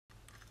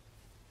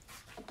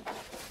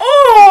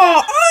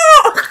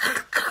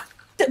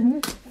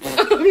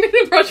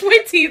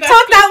See that?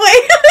 Talk that way.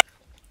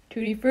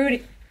 Tutti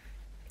frutti.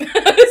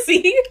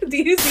 See? Do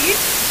you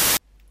see?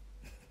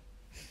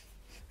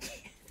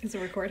 Is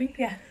it recording?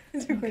 Yeah,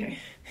 it's recording. Okay.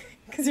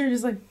 Because you're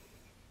just like...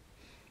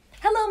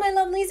 Hello, my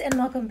lovelies, and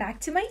welcome back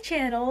to my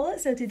channel.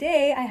 So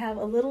today I have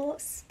a little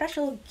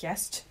special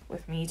guest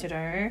with me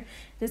today.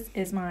 This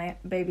is my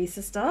baby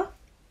sister.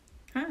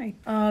 Hi.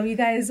 You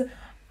guys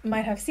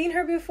might have seen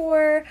her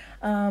before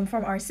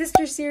from our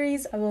sister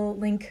series. I will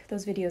link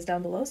those videos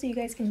down below so you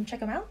guys can check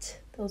them out.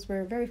 Those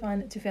were very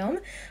fun to film.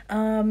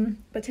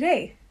 But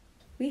today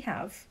we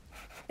have,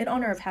 in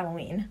honor of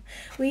Halloween,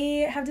 we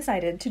have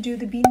decided to do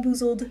the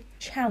BeanBoozled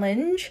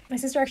challenge. My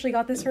sister actually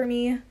got this for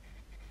me,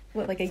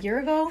 what, like a year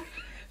ago?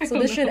 So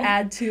this should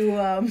add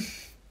to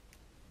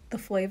the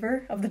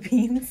flavor of the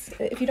beans.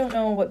 If you don't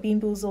know what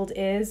BeanBoozled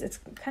is, it's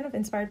kind of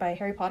inspired by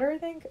Harry Potter, I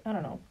think. I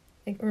don't know.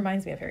 It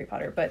reminds me of Harry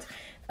Potter, but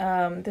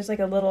there's like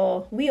a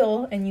little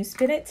wheel and you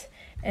spin it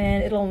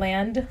and it'll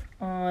land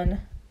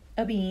on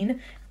a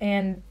bean,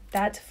 and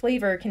that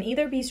flavor can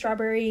either be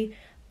strawberry,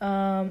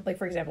 like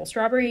for example,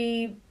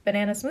 strawberry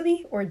banana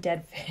smoothie, or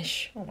dead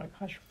fish. Oh my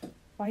gosh,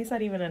 why is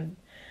that even an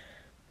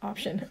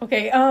option?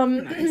 Okay,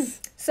 nice.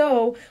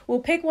 So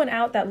we'll pick one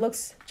out that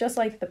looks just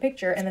like the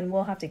picture, and then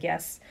we'll have to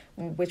guess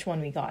which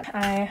one we got.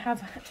 I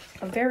have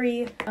a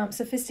very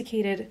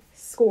sophisticated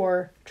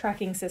score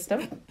tracking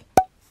system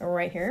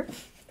right here.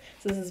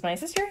 So this is my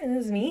sister and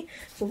this is me.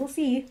 So we'll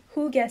see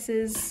who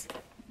guesses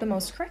the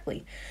most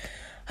correctly.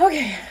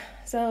 Okay,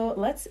 so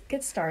let's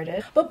get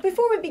started. But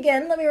before we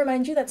begin, let me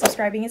remind you that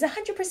subscribing is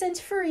 100%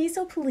 free,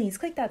 so please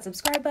click that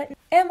subscribe button.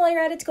 And while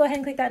you're at it, go ahead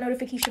and click that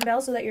notification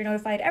bell so that you're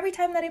notified every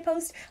time that I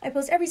post. I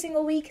post every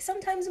single week,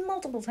 sometimes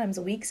multiple times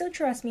a week, so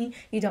trust me,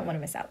 you don't want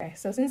to miss out. Okay,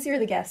 so since you're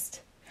the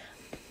guest,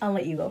 I'll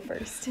let you go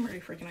first. I'm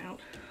already freaking out.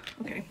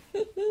 Okay.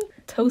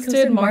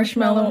 Toasted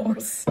marshmallow or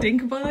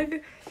stink bug?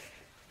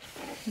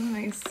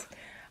 Nice.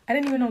 I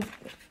didn't even know.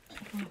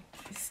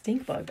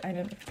 Stink bug. I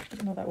didn't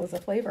know that was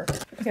a flavor.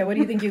 Okay, what do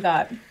you think you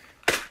got?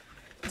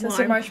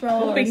 Toasted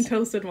marshmallow? Hoping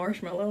toasted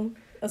marshmallow.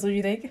 That's what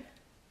you think?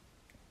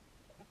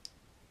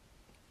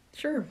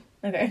 Sure.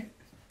 Okay.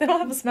 They don't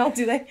have a smell,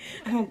 do they?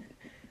 I don't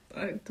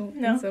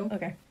think so.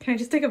 Okay. Can I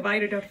just take a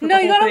bite or do I have to put no,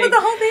 the you whole gotta thing? put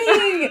the whole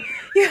thing!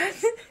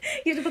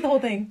 You have to put the whole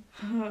thing.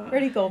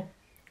 Ready, go.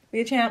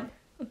 Be a champ.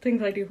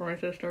 Things I do for my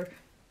sister.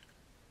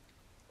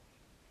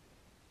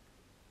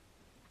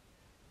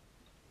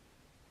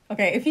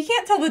 Okay, if you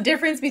can't tell the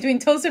difference between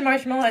toasted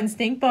marshmallow and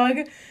stink bug,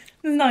 this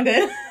is not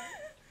good.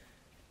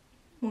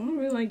 Well, I don't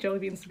really like jelly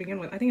beans to begin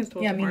with. I think it's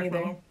toasted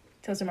marshmallow. Neither.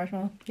 Toasted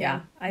marshmallow?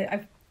 Yeah.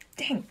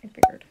 Dang, I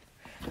figured.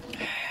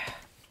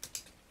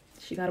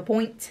 She got a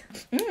point.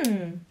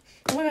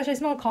 Oh my gosh, I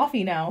smell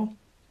coffee now.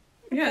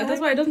 Yeah, that's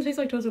why it doesn't taste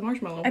like toasted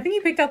marshmallow. I think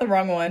you picked out the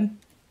wrong one.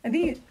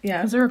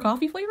 Yeah. Is there a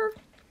coffee flavor?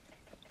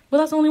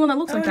 Well, that's the only one that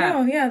looks like that.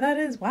 Oh, yeah, that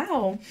is.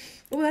 Wow.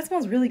 Oh, that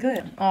smells really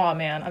good. Oh,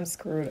 man, I'm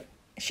screwed.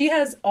 She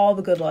has all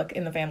the good luck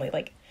in the family.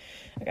 Like,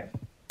 okay.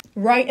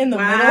 Right in the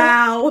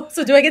middle.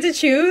 So do I get to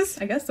choose?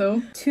 I guess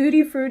so.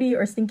 Tutti frutti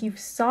or stinky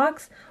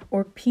socks,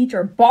 or peach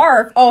or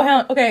barf? Oh,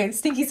 hell. Okay,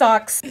 stinky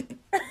socks.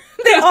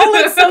 They all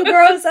look so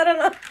gross. I don't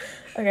know.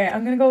 Okay,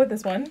 I'm gonna go with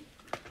this one.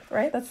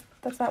 Right? That's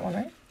that one,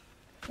 right?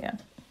 Yeah.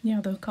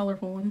 Yeah, the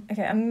colorful one.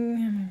 Okay,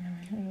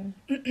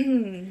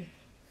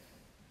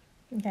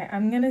 okay,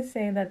 I'm gonna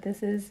say that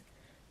this is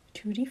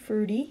tutti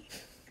frutti.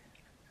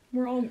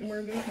 We're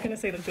gonna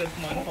say the good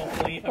one,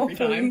 hopefully, every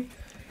time.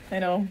 I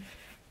know.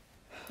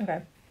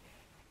 Okay.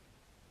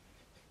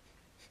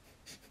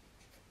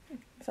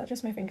 Is that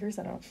just my fingers?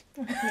 I don't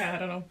know. Yeah, I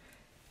don't know.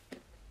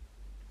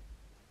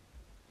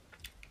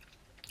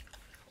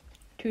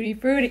 Tutti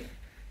frutti.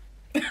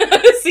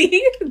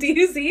 See? Do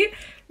you see?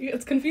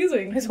 It's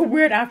confusing. It's a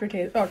weird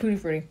aftertaste. Oh, tutti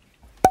frutti.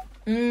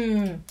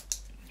 There's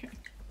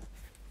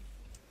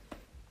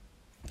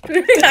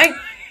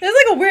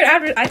like a weird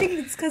after. I think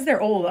it's because they're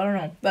old. I don't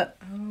know, but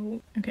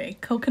okay.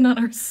 Coconut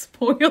or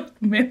spoiled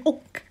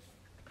milk.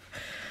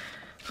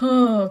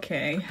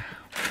 Okay.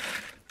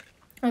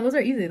 Oh, those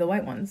are easy. The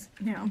white ones.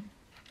 Yeah.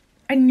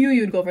 I knew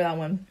you'd go for that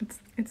one.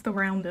 It's the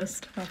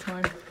roundest. That's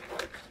why.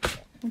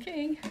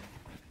 Okay.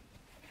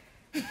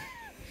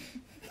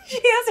 She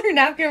has her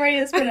napkin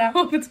ready to spit out. I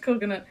hope it's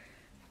coconut.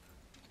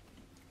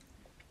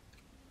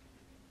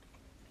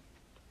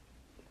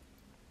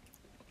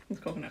 It's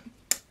coconut.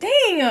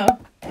 Dang!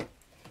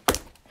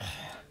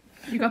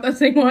 You got that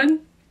same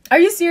one? Are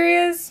you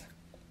serious?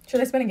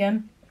 Should I spin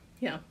again?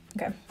 Yeah.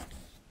 Okay.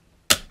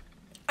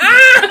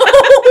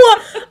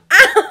 Ow!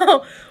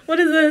 Ow! What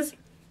is this?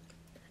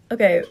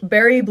 Okay,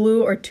 berry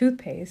blue or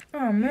toothpaste.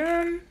 Oh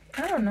man,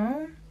 I don't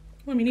know.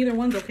 Well, I mean, either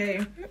one's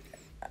okay.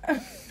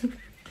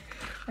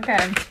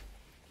 Okay.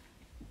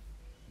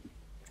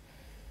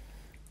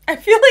 I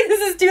feel like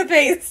this is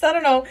toothpaste. I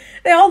don't know.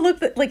 They all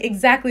look like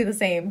exactly the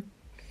same.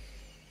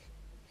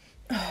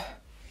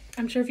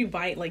 I'm sure if you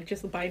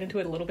just bite into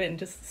it a little bit and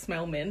just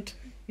smell mint,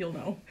 you'll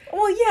know.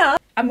 Well, yeah.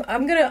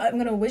 I'm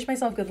gonna wish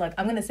myself good luck.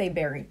 I'm gonna say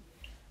berry.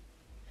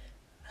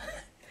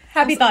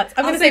 Happy thoughts.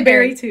 I'm gonna say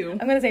berry too.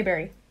 I'm gonna say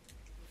berry.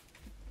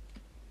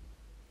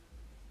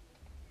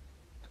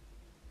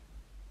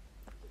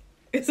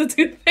 a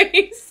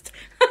toothpaste.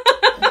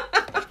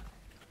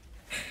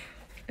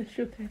 It's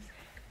toothpaste.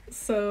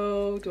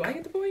 So, do I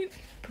get the point?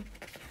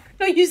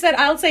 No, you said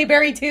I'll say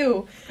berry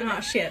too. Ah,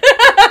 shit.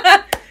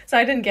 So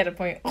I didn't get a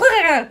point.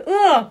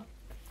 Ugh.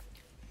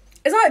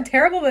 It's not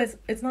terrible, but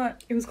it's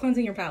not. It was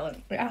cleansing your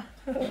palate. Yeah.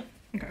 Okay.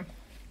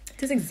 It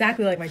tastes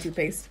exactly like my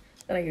toothpaste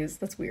that I use.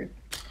 That's weird.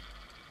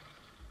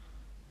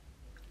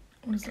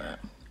 What is that?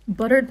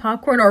 Buttered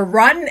popcorn or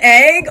rotten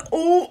egg?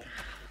 Oh.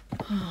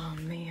 Oh,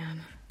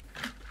 man.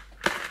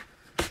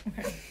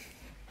 Okay.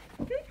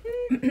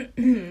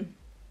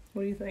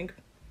 What do you think?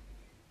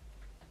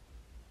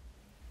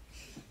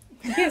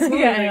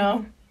 Yeah, I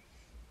know.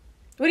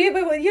 What do you?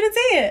 But you didn't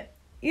say it.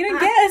 You didn't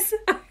guess.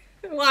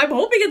 Well, I'm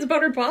hoping it's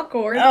buttered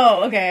popcorn.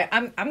 Oh, okay.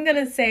 I'm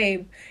gonna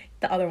say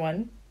the other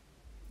one.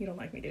 You don't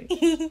like me, do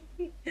you?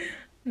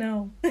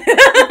 No.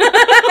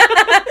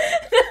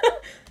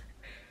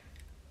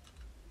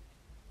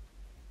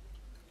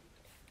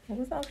 What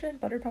was the option?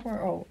 Buttered popcorn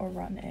or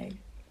rotten egg?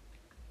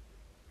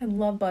 I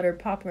love buttered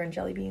popcorn and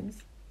jelly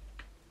beans.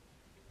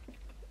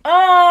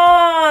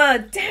 Oh,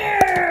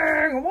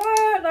 dang!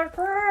 What the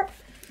crap?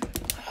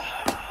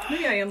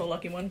 Maybe I am the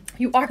lucky one.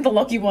 You are the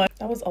lucky one.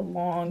 That was a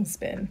long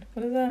spin.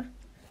 What is that?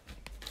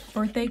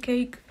 Birthday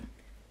cake.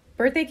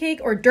 Birthday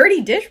cake or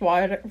dirty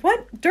dishwater?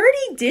 What?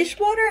 Dirty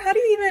dishwater? How do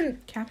you even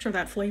Capture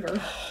that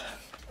flavor.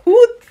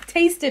 Who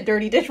tasted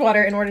dirty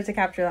dishwater in order to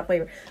capture that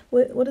flavor?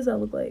 What does that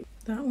look like?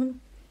 That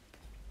one.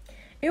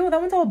 Ew, that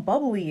one's all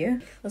bubbly.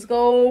 Let's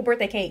go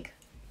birthday cake.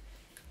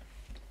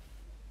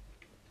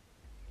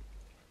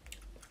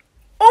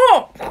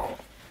 Oh!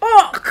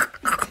 Oh!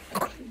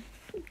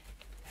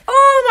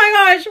 Oh my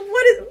gosh!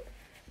 What is...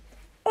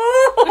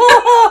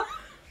 Oh!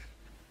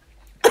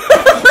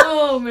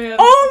 Oh, man.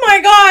 Oh my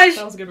gosh!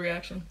 That was a good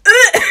reaction.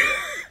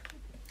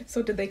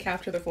 So did they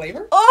capture the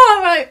flavor?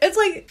 Oh my... It's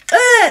like...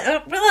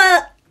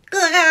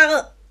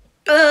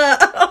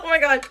 Oh my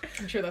gosh.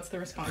 I'm sure that's the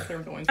response they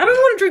were going I for. don't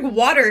want to drink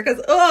water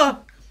because...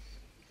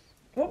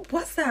 What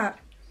was that?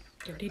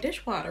 Dirty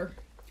dishwater.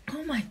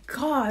 Oh my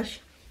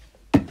gosh.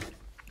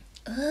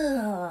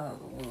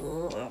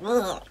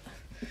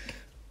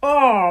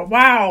 Oh,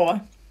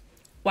 wow.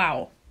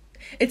 Wow.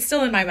 It's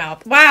still in my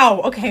mouth.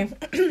 Wow. Okay.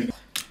 That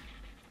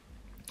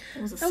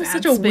was That was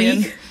such a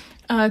weak...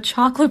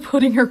 chocolate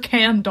pudding or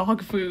canned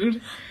dog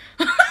food.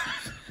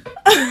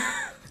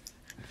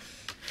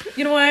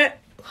 You know what?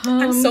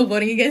 I'm so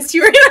voting against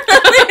you right now.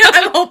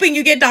 I'm hoping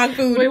you get dog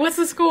food. Wait, what's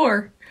the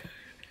score?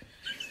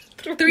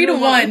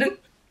 3-1.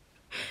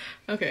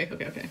 Okay.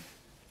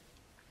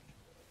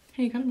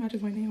 Hey, it kind of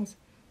matches my nails.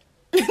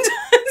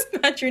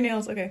 It's not your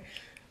nails. Okay.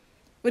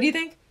 What do you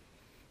think?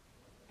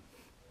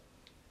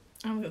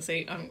 I'm gonna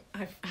say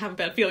I have a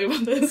bad feeling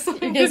about this. You're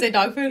gonna say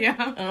dog food?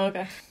 Yeah. Oh,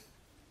 okay.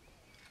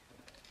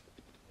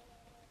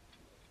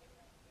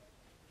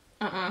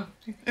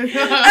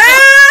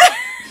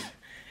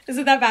 Is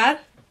it that bad?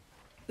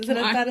 Is it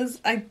as bad as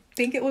I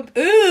think it would?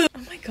 Ooh! Oh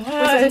my gosh!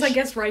 So since I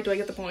guessed right, do I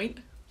get the point?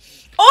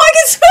 Oh, I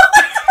can smell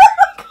it!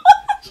 Oh my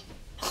gosh!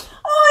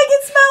 Oh, I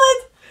can smell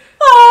it!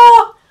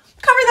 Oh!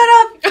 Cover that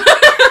up!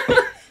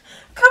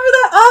 Cover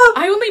that up!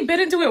 I only bit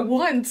into it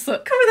once.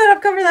 Cover that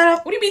up! Cover that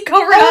up! What do you mean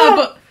cover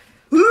up?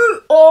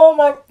 Oh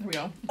my! Here we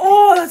go.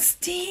 Oh, that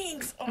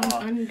stinks! Oh,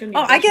 I'm gonna.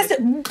 I guessed it.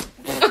 I'm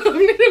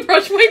gonna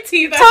brush my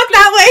teeth. Talk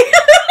that way.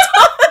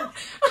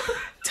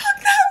 Talk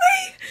that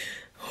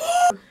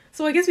way.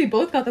 So I guess we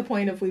both got the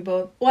point if we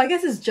both... Well, I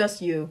guess it's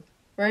just you,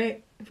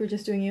 right? If we're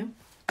just doing you.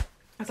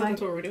 I thought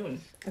that's what we're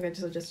doing. Okay,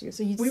 so just you.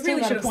 So you We still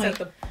really got should a have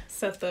point.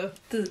 set the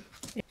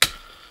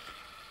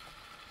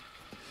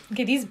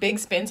Okay, these big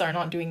spins are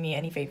not doing me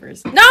any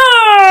favors.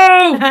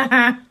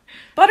 No!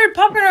 Buttered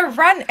popcorn or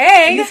rotten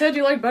egg? You said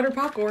you like buttered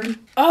popcorn.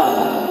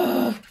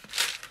 Oh!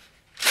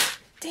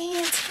 Dang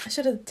it. I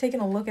should have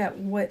taken a look at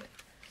what...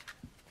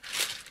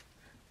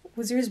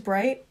 Was yours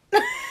bright?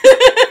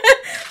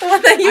 The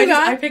one that you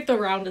got? I picked the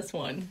roundest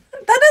one.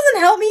 That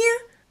doesn't help me.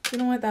 You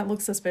know what? That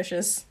looks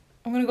suspicious.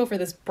 I'm gonna go for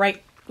this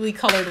brightly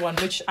colored one,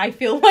 which I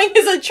feel like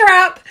is a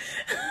trap.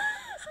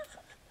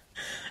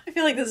 I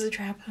feel like this is a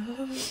trap.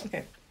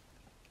 Okay.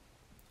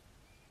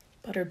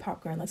 Buttered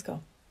popcorn. Let's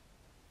go.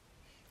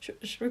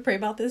 Should we pray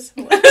about this?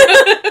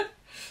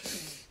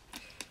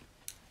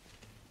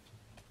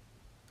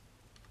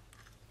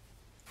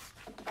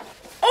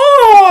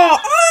 Oh!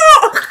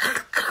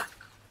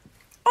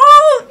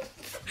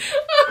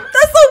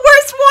 That's the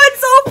worst one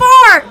so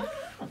far!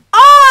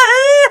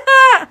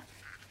 Oh!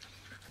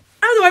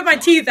 I have to wipe my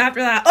teeth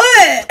after that.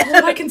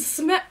 Oh, I can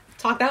smell.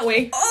 Talk that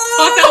way. Oh!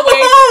 Talk that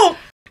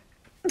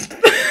way.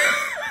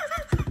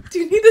 Do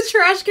you need the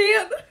trash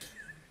can?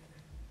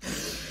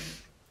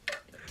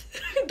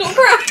 Don't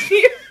cry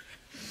here.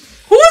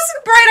 Whose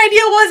bright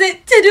idea was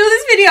it to do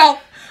this video?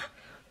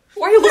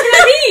 Why are you looking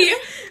at me?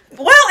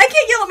 Well, I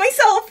can't yell at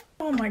myself.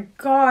 Oh my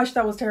gosh,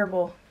 that was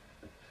terrible.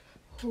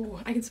 Ooh,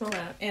 I can smell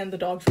that. And the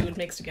dog food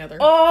mixed together.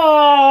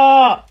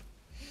 Oh!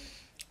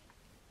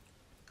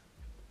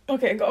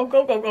 Okay, go.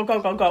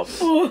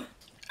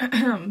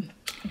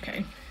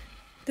 Okay.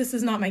 This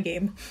is not my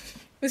game.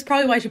 That's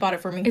probably why she bought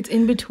it for me. It's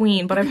in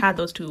between, but I've had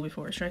those two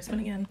before. Should I spin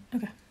again?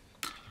 Okay.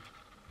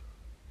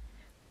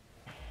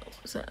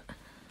 What was that?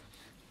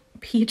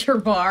 Peach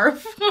or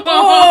barf?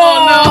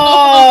 Oh,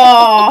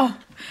 no.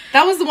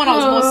 That was the one I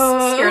was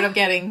most scared of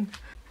getting.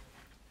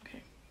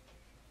 Okay.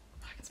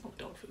 I can smell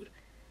dog food.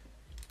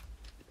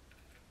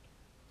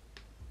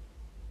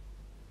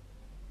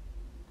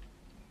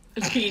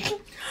 It's peach.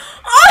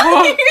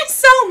 Oh, you're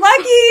so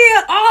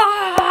lucky.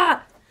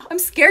 Ah, I'm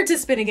scared to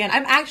spin again.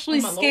 I'm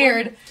actually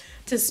scared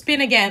to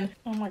spin again.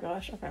 Oh my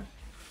gosh. Okay.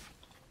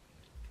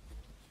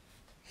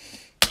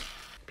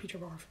 Peach or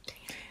barf.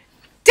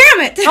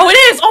 Damn it. Oh, it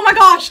is. Oh my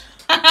gosh.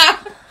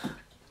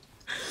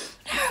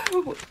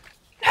 No.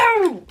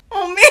 No.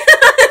 Oh man.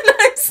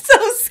 I'm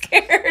so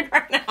scared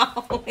right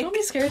now. Don't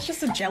be scared. It's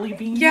just a jelly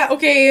bean. Yeah.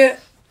 Okay.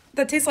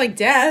 That tastes like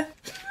death.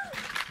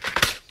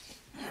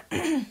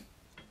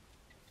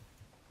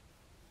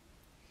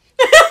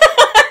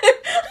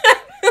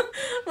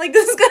 Like,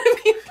 this is gonna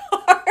be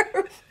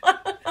barf.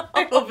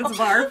 I hope it's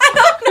barf. I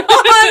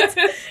don't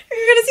know.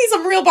 You're gonna see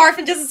some real barf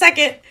in just a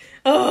second.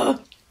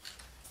 Ugh.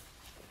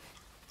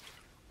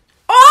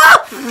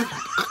 Oh!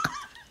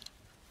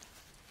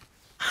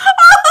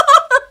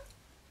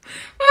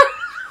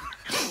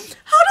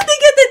 How did they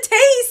get the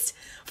taste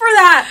for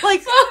that?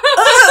 Like,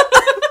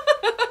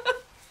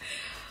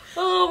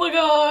 oh my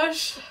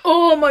gosh.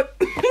 oh my,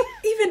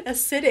 even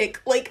acidic.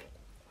 Like,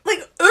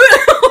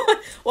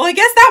 well, I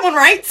guess that one,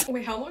 right?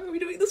 Wait, how long are we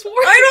doing this for?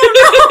 I don't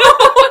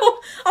know.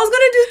 I was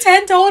gonna do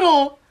 10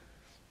 total.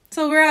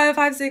 So we're at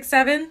 5, 6,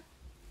 7.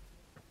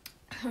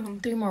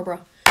 3 more, bro.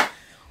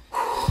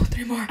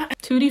 3 more.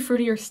 Tutti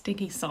Frutti or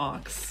sticky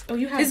socks? Oh,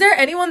 you have. Is there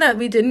anyone that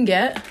we didn't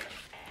get?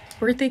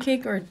 Birthday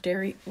cake or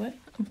dairy? What?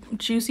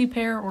 Juicy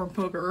pear or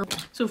booger?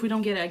 So if we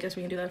don't get it, I guess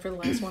we can do that for the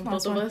last one.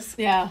 Both of us.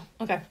 Yeah.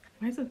 Okay.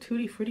 Why does the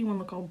Tutti Frutti one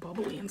look all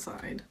bubbly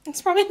inside?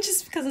 It's probably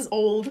just because it's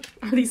old.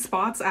 Are these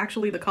spots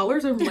actually the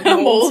colors or like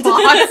Mold. mold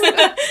spots?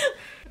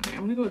 Okay,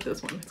 I'm gonna go with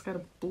this one. It's got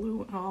a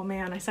blue. Oh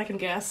man, I second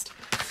guessed.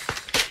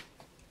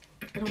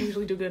 I don't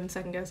usually do good in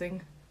second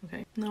guessing.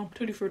 Okay, no,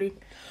 Tutti Frutti.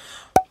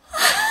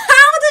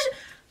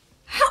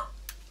 How?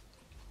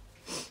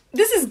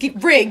 This is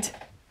rigged.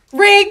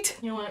 Rigged.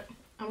 You know what?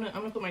 I'm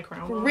gonna put my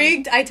crown on.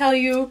 Rigged. I tell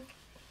you.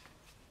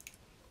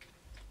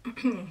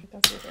 That's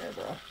your hair,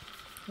 bro.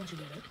 Why'd you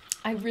get it?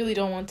 I really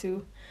don't want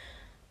to.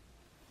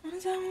 What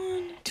is that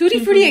one?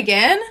 Tutti Frutti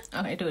again?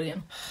 Okay, do it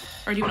again.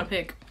 Or do you want to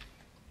pick?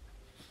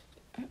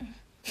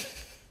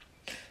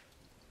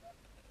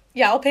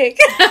 Yeah, I'll pick.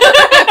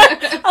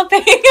 I'll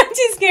pick. I'm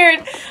too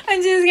scared.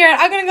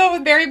 I'm gonna go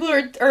with berry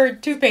blue or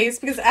toothpaste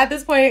because at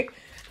this point,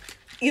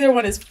 either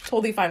one is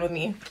totally fine with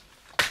me.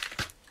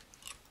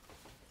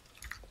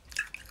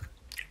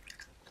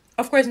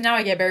 Of course, now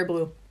I get berry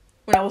blue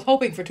when I was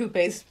hoping for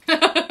toothpaste.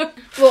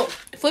 Well,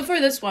 flip for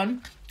this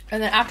one,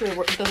 and then after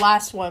the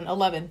last one,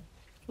 11,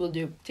 we'll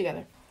do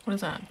together. What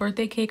is that?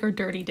 Birthday cake or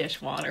dirty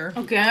dishwater?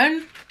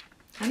 Again?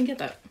 I didn't get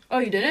that. Oh,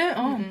 you didn't?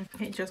 Oh. Mm-hmm.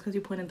 Hey, just because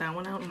you pointed that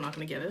one out, I'm not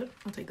gonna get it.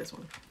 I'll take this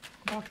one.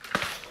 Oh.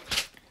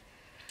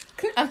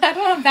 I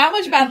don't have that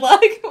much bad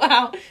luck.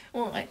 Wow.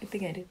 Well, I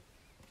think I do.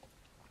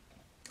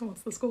 Oh,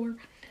 what's the score?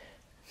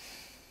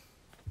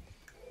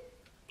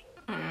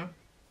 I don't know.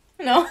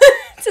 No.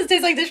 Does it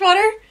taste like dishwater?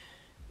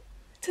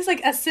 It tastes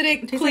like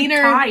acidic,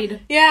 cleaner. Like Tide.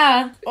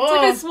 Yeah. It's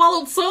like I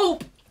swallowed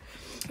soap.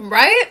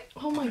 Right?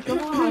 Oh my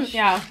gosh.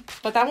 Yeah.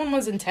 But that one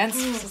was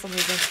intense for some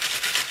reason.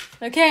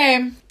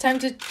 Okay. Time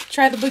to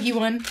try the boogie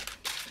one.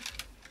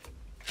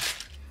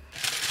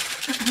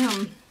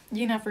 You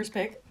can have first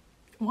pick.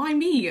 Why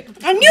me?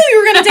 I knew you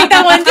were going to take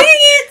that one. Dang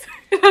it.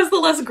 It has the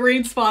less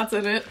green spots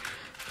in it.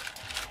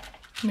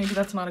 Maybe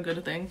that's not a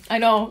good thing. I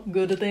know.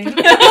 Good thing.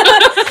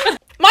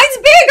 Mine's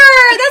bigger.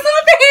 That's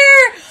not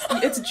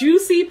fair. It's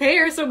juicy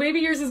pear, so maybe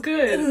yours is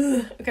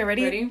good. Okay,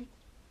 ready? Ready?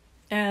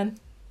 And...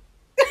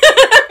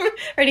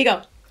 ready,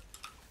 go.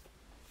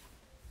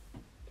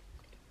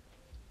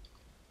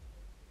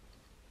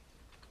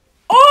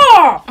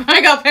 Oh!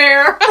 I got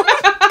pear.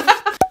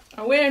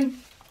 I win.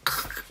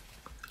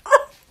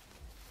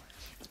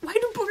 Why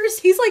do boogers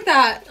taste like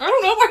that? I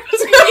don't know why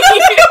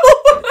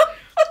it was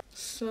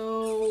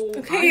So,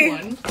 Okay. I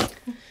won.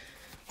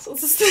 So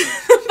this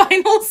is the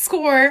final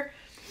score.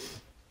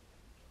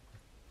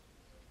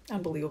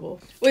 Unbelievable.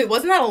 Wait,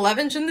 wasn't that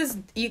 11? Shouldn't this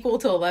equal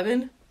to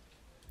 11?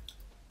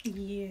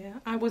 Yeah,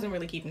 I wasn't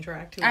really keeping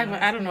track too I much.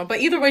 don't know.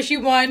 But either way, she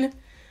won.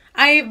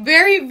 I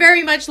very,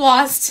 very much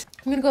lost.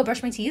 I'm gonna go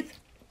brush my teeth.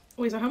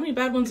 Wait, so how many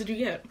bad ones did you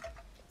get?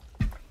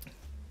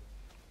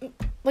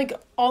 Like,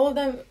 all of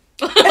them.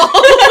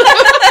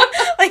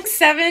 Like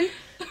 7.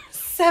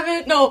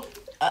 No,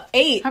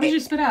 8. How many did you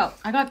spit out?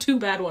 I got 2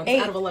 bad ones 8.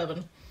 out of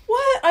 11.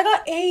 What? I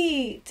got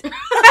 8.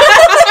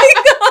 I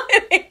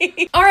got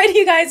 8. Alrighty,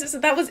 you guys. So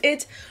that was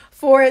it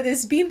for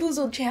this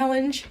BeanBoozled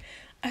challenge.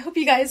 I hope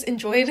you guys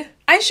enjoyed.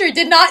 I sure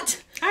did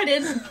not. I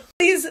did.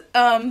 Please,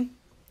 I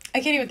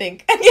can't even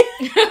think.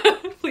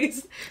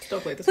 Please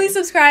don't play this. Please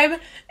subscribe.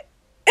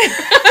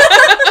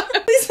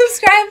 Please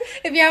subscribe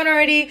if you haven't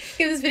already.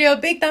 Give this video a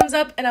big thumbs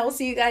up, and I will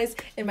see you guys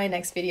in my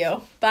next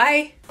video.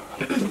 Bye.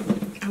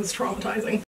 It was traumatizing.